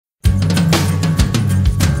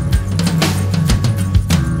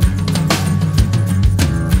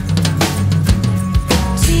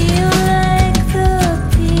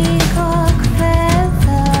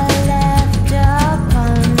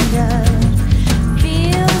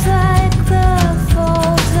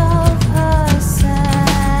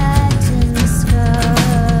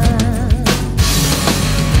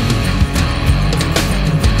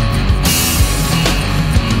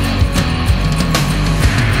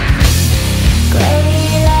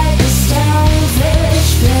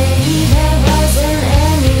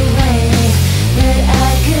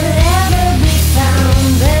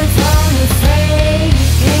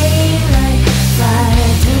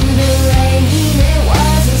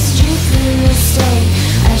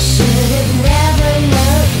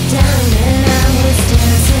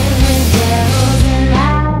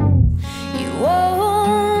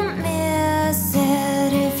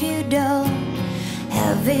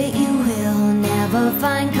it, you will never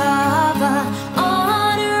find cover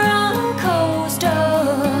on a roller coaster.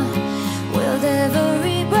 With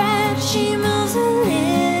every breath she moves a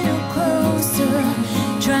little closer,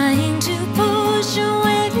 trying to push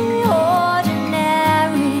away the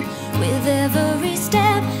ordinary. With every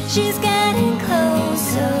step she's getting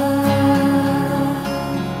closer.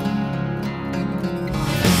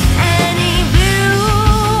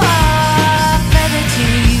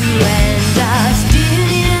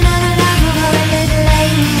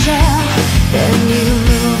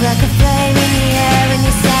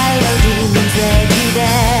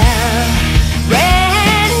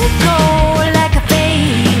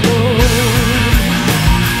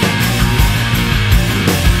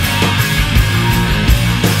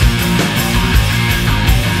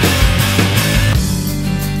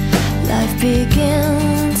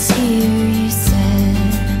 Begins here, you said,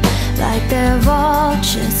 like they're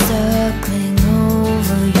vultures circling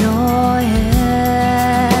over your head.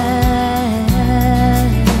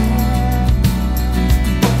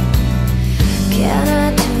 Can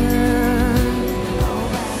I turn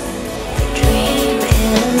the dream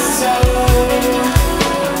is so?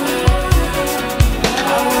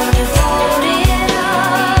 I wanna fold it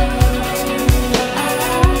up.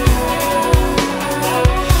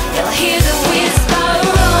 You'll hear the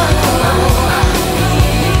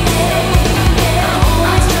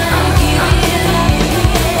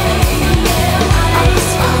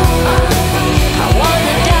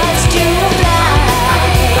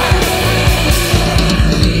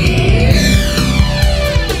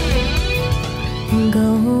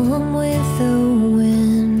going with the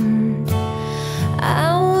wind.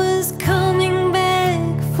 I was coming back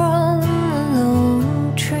from a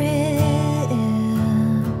long trip.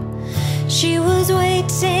 She was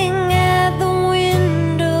waiting at the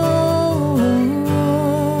window,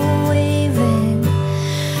 waving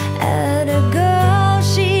at a girl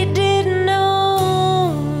she didn't know.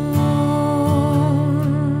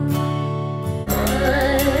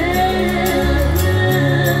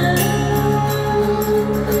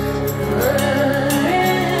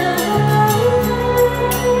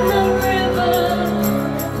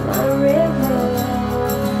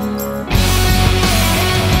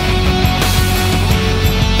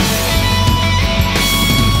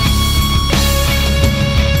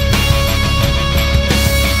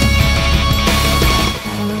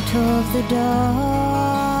 Of the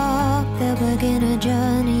dark, they'll begin a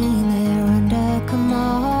journey. They're under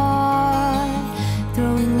command,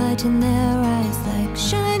 throwing light in their eyes like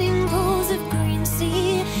shining pools of green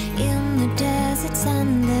sea in the deserts,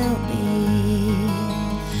 and they'll be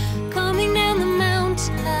coming down the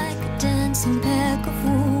mountain like a dancing pack of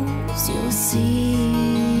wolves. You'll see.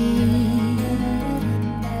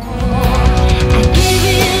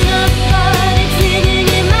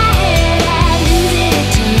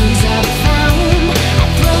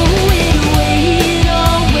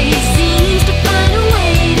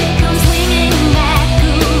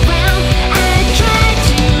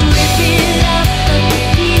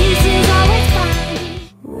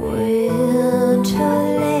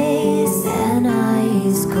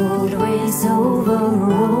 Over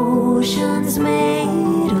oceans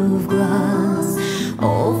made of glass,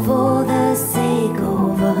 all for the sake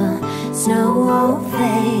of a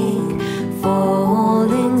snowflake,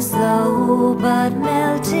 falling slow but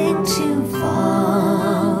melting too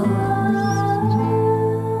fast.